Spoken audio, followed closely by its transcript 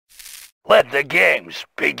Let the games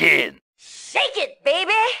begin. Shake it,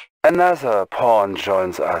 baby! Another pawn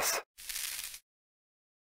joins us.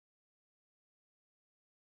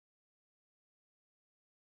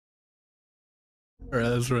 Alright,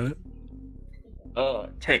 let's run it. Oh,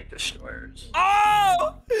 tank destroyers.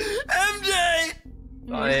 Oh! MJ!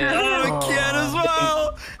 Oh, yeah. Oh, Ken as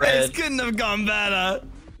well! Red. This couldn't have gone better.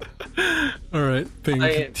 Alright,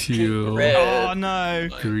 pink, teal, red. Oh no.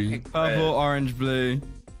 green. Purple, orange, blue.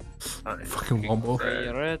 Fucking wombo.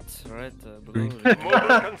 Red. Green.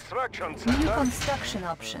 Mobile construction New center. construction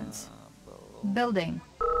options. Building.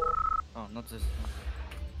 Oh, not this.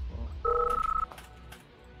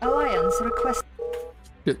 Alliance request.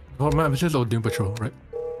 Yeah, well, man, it's just all Doom Patrol, right?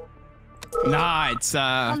 Nah, it's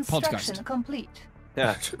Construction Poltergeist. complete.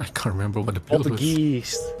 Yeah. I can't remember what the build was.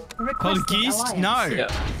 Poltergeist. Requesting Poltergeist? No. alliance. Yeah.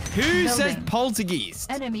 Who says Building.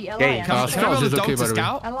 Poltergeist? Enemy Okay, alliance. Can I Scout build is a okay, dog by to the way.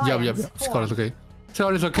 scout? Alliance Scout is okay.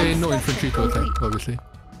 Scout is okay, no infantry to attack, Construction obviously.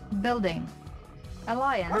 Building.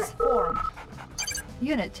 Alliance formed.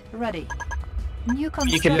 Unit ready. New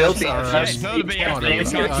construction. You can build the build a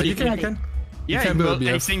BF. You can. Yeah, you can build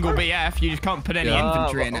a single BF, you just can't put any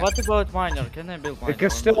infantry in it. What about miner? Can I build miner? You can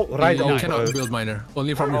still ride You over. cannot build miner,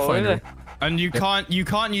 only from Oh, refinery. really? And you can't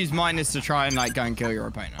use miners to try and like go and kill your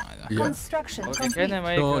opponent either. Yeah. Construction Okay, complete. can I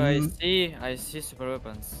make No, I see super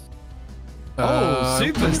weapons. Oh,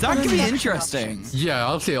 supers, that could be construction interesting. options. Yeah,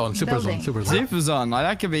 I'll say on Super Zone. Building. Super Zone. Supers on,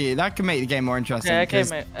 like that could make the game more interesting. Okay, I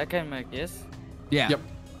 'cause- can make yes. Yeah. Yep.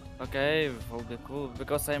 Okay, will be cool.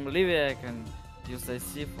 Because I'm Livia, I can use the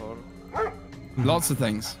C for Lots of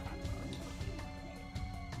things.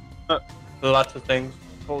 lots of things.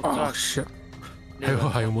 Full Oh truck. shit.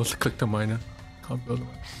 I almost clicked the miner. Can't build it.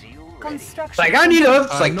 Construction. Like I need a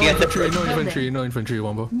like No get the infantry, no infantry,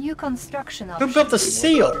 Wombo. New construction Who options. built the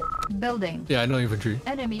seal? Building. Yeah, no infantry.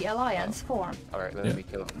 Enemy alliance formed. Alright, let me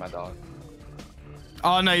kill my dog.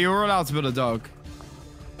 Oh no, you're allowed to build a dog.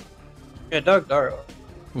 Yeah, Doug Daro.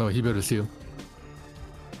 No, he built a seal.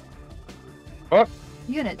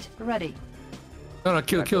 Unit ready. No,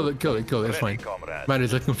 kill it, it's fine. Man,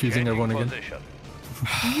 is that confusing everyone again?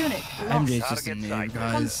 Unit I'm lost. just a noob,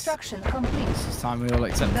 guys. Construction complete. It's time we all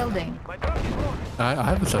accept. Building. I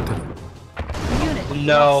haven't accepted it. Unit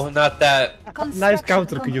No, not that. lost. Nice Construction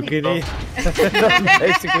counter, complete. Yukini.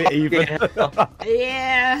 Basically even.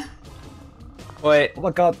 Yeah. Wait. Oh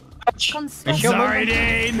my god. I'm Construction sorry,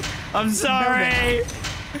 complete. Dean. I'm sorry.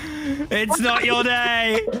 It's not your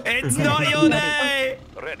day. It's not your day.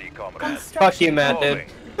 Ready, comrade. Construction Fuck you, man, dude.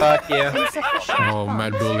 Fuck you. insufficient. Oh,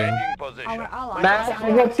 mad building. Our ally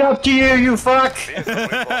Matt, what's up to you, you fuck?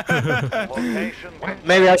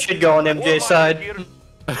 Maybe I should go on MJ's side.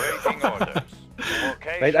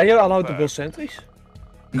 Wait, are you allowed to build sentries?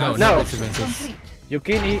 No, No. it's expensive. complete.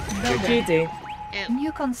 Yukini, you're cheating.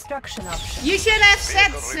 New construction options. You should have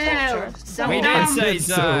said so. So We dumb. didn't say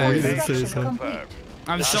so. We didn't say Construction so. complete.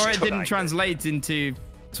 I'm sorry it didn't translate into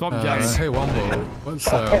Swamp Hey, Jones. Wombo. What's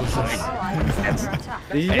this? Ally is under attack.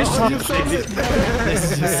 Did you just,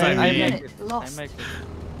 This is just so mean. Unit I lost. make it.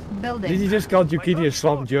 did Building. you just call Yukini a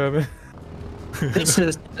swamp German? This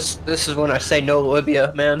is when I say no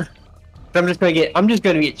Libya, man. I'm just gonna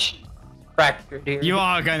get fractured here. You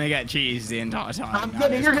are gonna get cheese the entire time. I'm That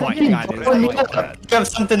gonna- is you're quite gonna bad, get isn't it? You have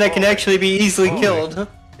something that can actually be easily killed.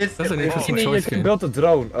 It's That's an interesting Yukini, you choice can game. build a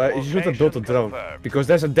drone. You should have built a drone. Because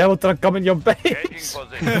there's a devil truck coming your base.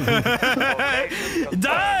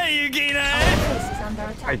 Die, Yukina! Base is under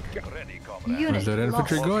attack. Unit Where's that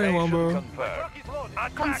infantry lost. going, Wombo?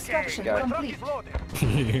 Construction complete.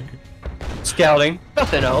 scouting.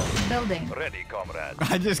 Nothing else. Building. Ready, comrade.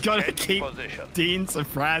 I just gotta keep Position. Dean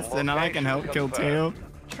suppressed and I can help kill Teal.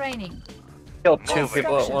 Training. Kill two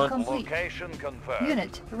people at Construction once. complete. Location confirmed.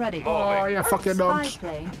 Unit ready. Oh, yeah, fuck your Spy dogs.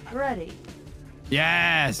 plane ready.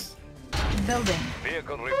 Yes! Building.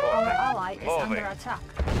 Vehicle Our reporting. ally is Moving. under attack.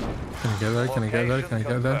 Can I get that? Can I get that? Can I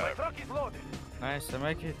get that? Nice, I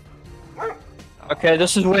make it. Okay,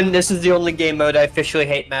 this is the only game mode I officially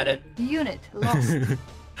hate Madden. Unit lost.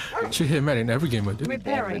 She hit man in every game I did.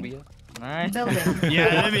 Repairing. Nice. Building.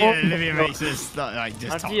 Yeah, Olivia makes this like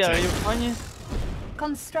just top Artie, are you tier. funny?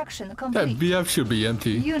 Construction That complete. BF should be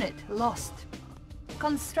empty. Unit lost.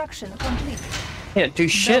 Construction complete. Can't do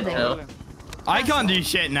shit Building. now. I can't do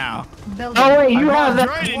shit now. Building. Oh wait, you I'm have that.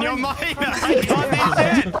 draining your mind. I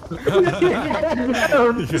can't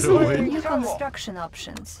do shit. New construction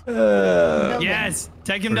options. Uh, Building. Yes,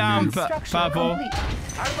 take him down, Construction Purple. complete.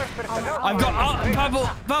 I've got Purple.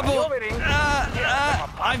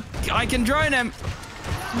 I can drone him.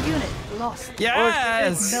 Unit lost.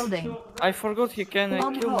 Yes. Building. I forgot he can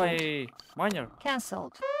On kill hold. my miner.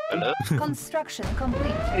 Cancelled. Hello? Construction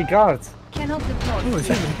complete. Hey, God. Cannot deploy. Oh, it's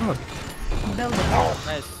even hard. Building.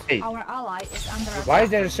 Nice. Hey, Our ally is under attack. why is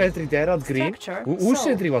there a sentry there at green? Structure Whose sold.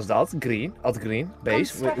 sentry was that? Green? At green?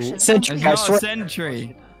 Base? Construction Sentry, It's I not swear. a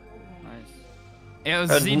sentry. Nice. It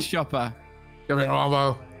was a siege chopper. Give me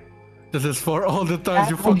ammo. This is for all the times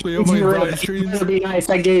you fucked me on my live streams. It'll be nice.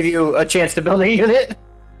 I gave you a chance to build a unit.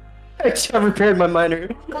 I repaired my miner.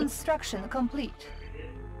 Construction complete.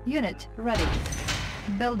 Unit ready.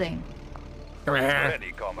 Building. Come here.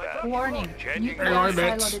 Ready, comrade. Warning. Changing Nuclear Hello,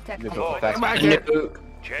 silo bitch. detected. Come back here.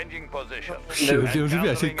 Changing position. Shit, die was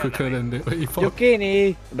weer echt quicker than the fuck.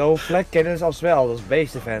 Yukini! No flag cannons as well, those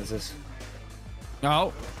base defenses.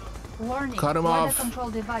 Oh, Warning. Cut him weather off. control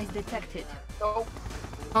device detected.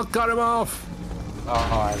 I'll cut him off.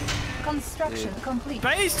 Construction complete.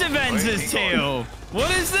 base defenses, Teal.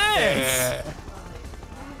 What is this?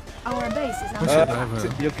 Our base is Oh, under shit, I attack. have a...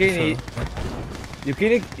 Yukini!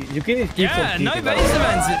 Yukini keeps Yeah, on no keeping base that.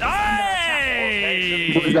 defenses.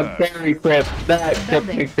 Hey! It was a berry prep. That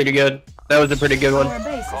Building. was pretty good. That was a pretty good one. Our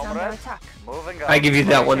base is under Comrade. attack. Moving I give you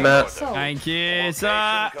that one, Matt. So, Thank you,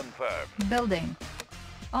 sir. Location confirmed. building.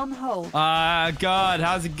 On hold. God,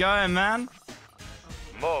 how's it going, man?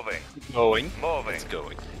 Moving. Going. Moving. It's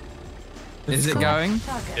going. Is it going?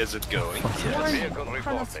 Target. Is it going? Warning. Vehicle reporting.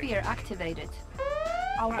 Chronosphere activated.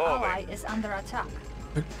 Our Moving. ally is under attack.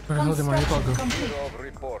 Where the hell did my hip Construction go? complete. Job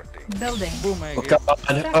reporting. Building. Oh god.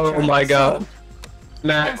 Oh my god.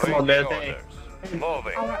 Matt, come on, man. Waiting orders.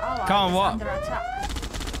 Moving. Our ally Come on, is what? under attack.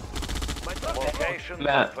 Location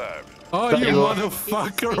Matt. confirmed. Oh, you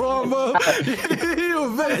motherfucker, Rombo! You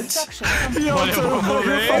bitch! Construction complete. You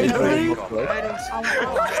Ready, Our comrade. ally is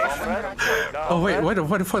under attack. Oh wait, where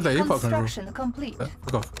the fuck did hip come from? Construction complete.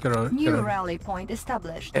 Fuck off, get out, New get out. rally point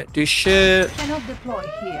established. Can't do shit. Cannot deploy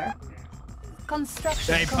here.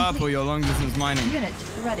 Construction Hey, Purple, complete. your long distance mining. Unit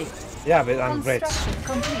ready. Yeah, but I'm rich. Construction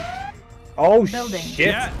complete. Oh Building. shit!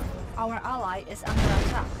 Yeah. Our ally is under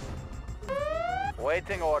attack.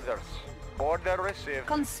 Waiting orders. Order received.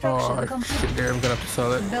 Construction Oh complete. shit, I'm gonna have to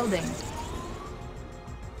sell it. Building.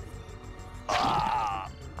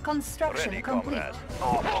 Construction Ready, complete. comrade.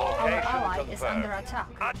 Our Location ally is confirmed. under attack.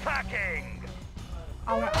 Attacking.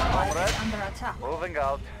 Our ally is Comrade. under attack. Moving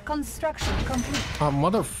out. Construction complete. Oh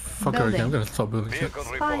motherfucker, Building. again, I'm gonna stop building shit. Vehicle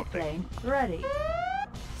Spy reporting. plane ready.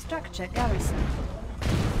 Structure garrison.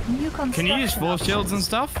 New construction. Can you use force shields and options.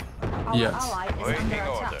 stuff? Our Yes. ally is Waiting under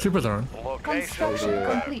order. attack. Troopers are on. Location Construction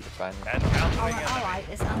confirmed. complete. Our Encountering ally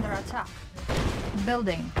enemy. is under attack.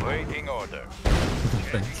 Building. Waiting order.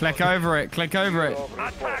 Click over it, click over it.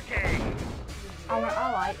 Attacking. Our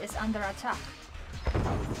ally is under attack.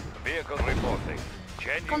 Vehicle reporting.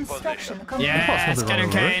 Changing Construction position. complete. Yes, get him,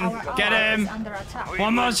 Kane. Our ally Get is him. under attack. We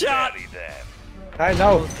One more will shot. bury them. I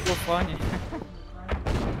know.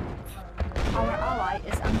 Our ally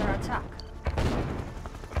is under attack.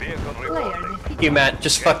 Vehicle Player reporting. defeated. You, Matt.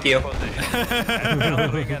 Just fuck you.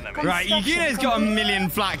 Encountering enemy. Right, Yukino's got a million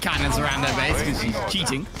flat cannons around her base because she's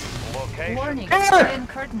cheating. Location. Warning. Iron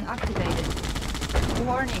curtain activated.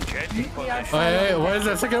 Warning. Changing Nuclear position. Oh, hey, silo where is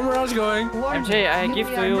that second barrage going? Warning. MJ, I give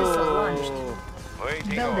Nuclear to you. missile launched. Waiting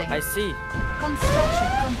Building. I order. see. Construction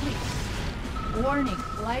complete. Warning.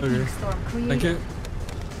 Lightning Okay. storm created. Thank you.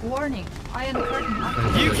 Warning. Iron curtain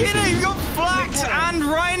activated. Yukino, you've got flaks and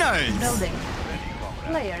rhinos. Building.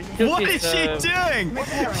 Player defeated. What is she doing?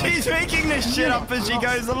 She's making this shit up as she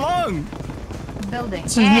goes along. Building.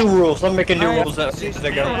 This is new rules. I'm making new rules as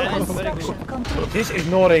I go. Construction complete. She's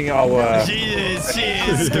ignoring our. She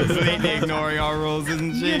is completely ignoring our rules,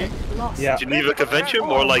 isn't she? Unit lost. Yeah. Geneva Convention?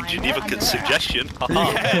 More like Geneva Suggestion.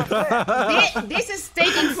 This is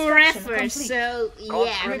taking forever, so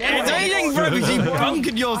yeah. It's anything forever, you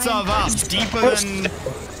bunkered yourself up deeper than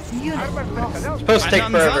Unit lost. Supposed to take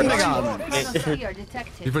forever. Chronosphere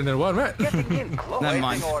detected. Deeper than what, man? Never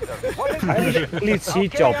mind. I really complete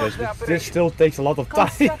siege choppers, but this still takes a lot of time.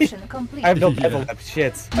 Construction complete. I'm not level up.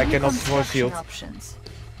 Shit, I New cannot force construction shield. options.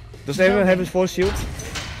 Does anyone have a force shield?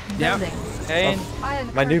 Yep. Building. Kane, Iron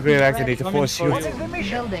My curtain nuclear reactor ready. needs a force shield.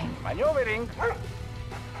 Building. Maneuvering.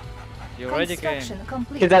 you ready, Kane? Construction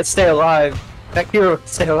complete. Did that stay alive? That hero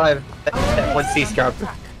stay alive. Our That one base sea is scarf. under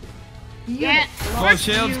attack. Yeah, Unit Force lost.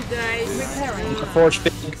 shield. you guys. Repairing. Forge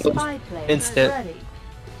Spy plane Instant. ready.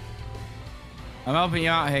 I'm helping you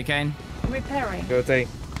out here, Kane. Repairing. Good thing.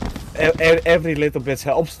 Every little bit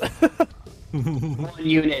helps. One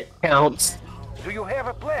unit counts. Do you have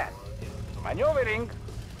a plan? Maneuvering.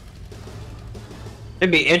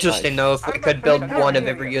 It'd be interesting though if we could build one of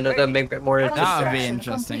every unit and make it more interesting. That would be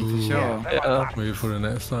interesting for sure. Yeah. Maybe for the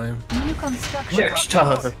next time. New construction Next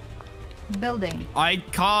options. time. Building. I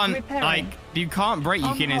can't, Repairing. like, you can't break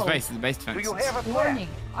On Yukino's hold. base at the base Do you defenses. have a plan? Warning.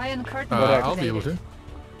 Iron curtain I'll be able to.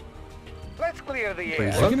 Let's clear the Wait, air.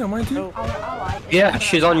 is Yukino on my team? Our ally is Yeah, under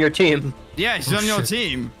she's on attack. your team. Yeah, she's Oh, on your shit.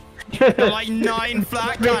 team. Got like 9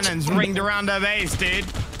 flat cannons ringed around her base, dude.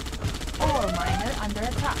 Ore miner under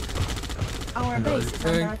attack. Our base is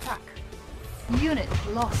under tank. attack. Unit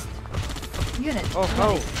lost. Unit Oh, ready.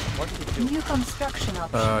 how? What did you do? New construction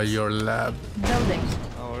options. Your lab. Building.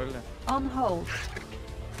 Oh, really? On hold.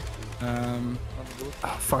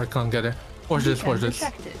 Fuck, I can't get it. Watch this, watch this.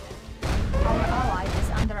 Detected. Our ally is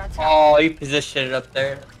under attack. Oh, you positioned it up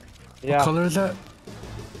there. What Yeah. color is that?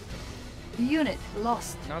 Unit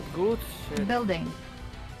lost. Not good. Shit. Building.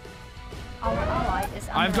 Our ally is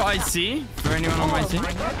under I've got attack. IC for anyone on my Ore team.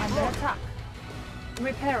 miner under attack.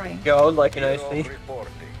 Repairing. Go, like an IC.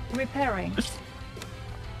 Reporting. Repairing.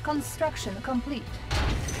 Construction complete.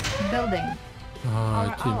 Building.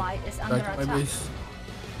 Our Team. ally is under Back to my attack. base.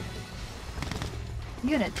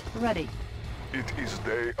 Unit ready. It is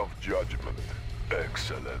day of judgment.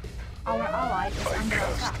 Excellent. Our ally is under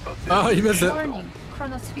attack. Oh, you missed it. Warning.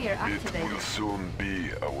 Chronosphere It activated. will soon be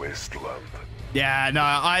a wasteland. Yeah, no,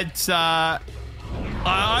 I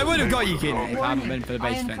would have got Yukino if it hadn't been for the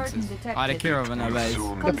base Iron curtain defenses. detected. I'd have Kira on her base.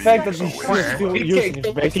 Soon The be fact that a he's wasteland. still using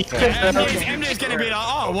his base defense. MJ's gonna be like,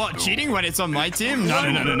 oh, what, cheating when it's on my team? No.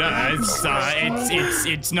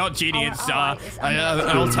 It's not cheating. It's an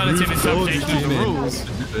alternative interpretation of the rules.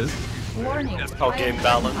 Warning. called game Iron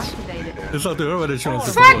balance. curtain activated. It's not the where she wants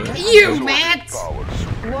to Fuck follow it. you, Matt! Powers.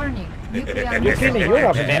 Warning. Nuclear You're missile kidding, you're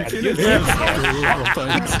up launch. there.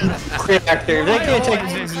 Reactor. They can't take.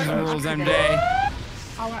 This is the rules, MJ.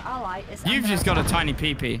 Our ally is You've under just got a attack. tiny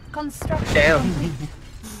PP. Construction Damn. complete.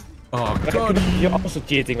 Oh god. You're also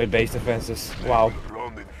cheating with base defenses. Wow.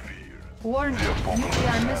 Run in fear. Warning.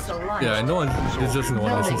 Nuclear missile launch. Yeah, no one is just no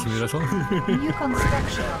one listens to me, that's all. New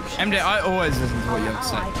construction options. MJ, I always listen to what you have to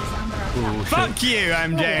say. Ally is under attack. Oh, shit. Fuck you,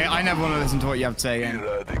 MJ. I never want to listen to what you have to say again.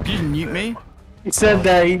 Did you nuke me? He said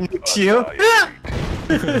that he nicks you.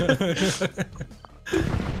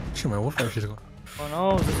 Shit, my wolf actually going. Oh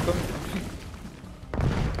no, this is coming from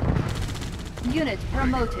me. Unit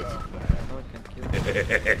promoted. No, I can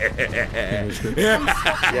kill.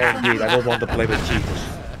 Yeah, indeed. I don't want to play with cheaters.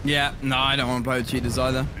 Yeah, no, I don't want to play with cheaters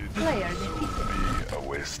either. Player defeated. Be a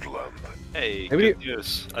wasteland. Hey, Maybe- good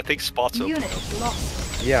news. I think spots open. Unit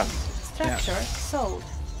lost. Yeah. Structure sold.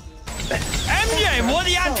 MJ, what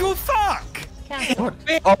the actual fuck? Cancel.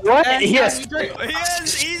 Oh, what? Yes.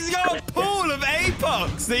 He's got a pool of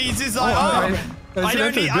APOCs. He's just like, I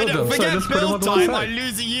don't forget build time. I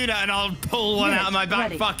lose a unit and I'll pull one out of my back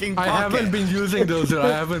Ready. fucking I pocket. haven't been using those, I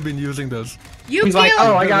haven't been using those. You He's killed like,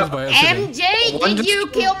 oh, I got. By accident. MJ? Did you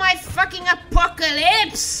kill my fucking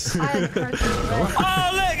apocalypse? Iron curtain ready. Oh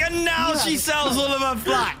look, and now she sells all of her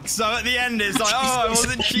flax. So at the end it's like, oh, I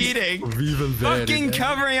wasn't cheating. We've been there, Fucking yeah.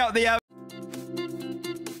 covering up the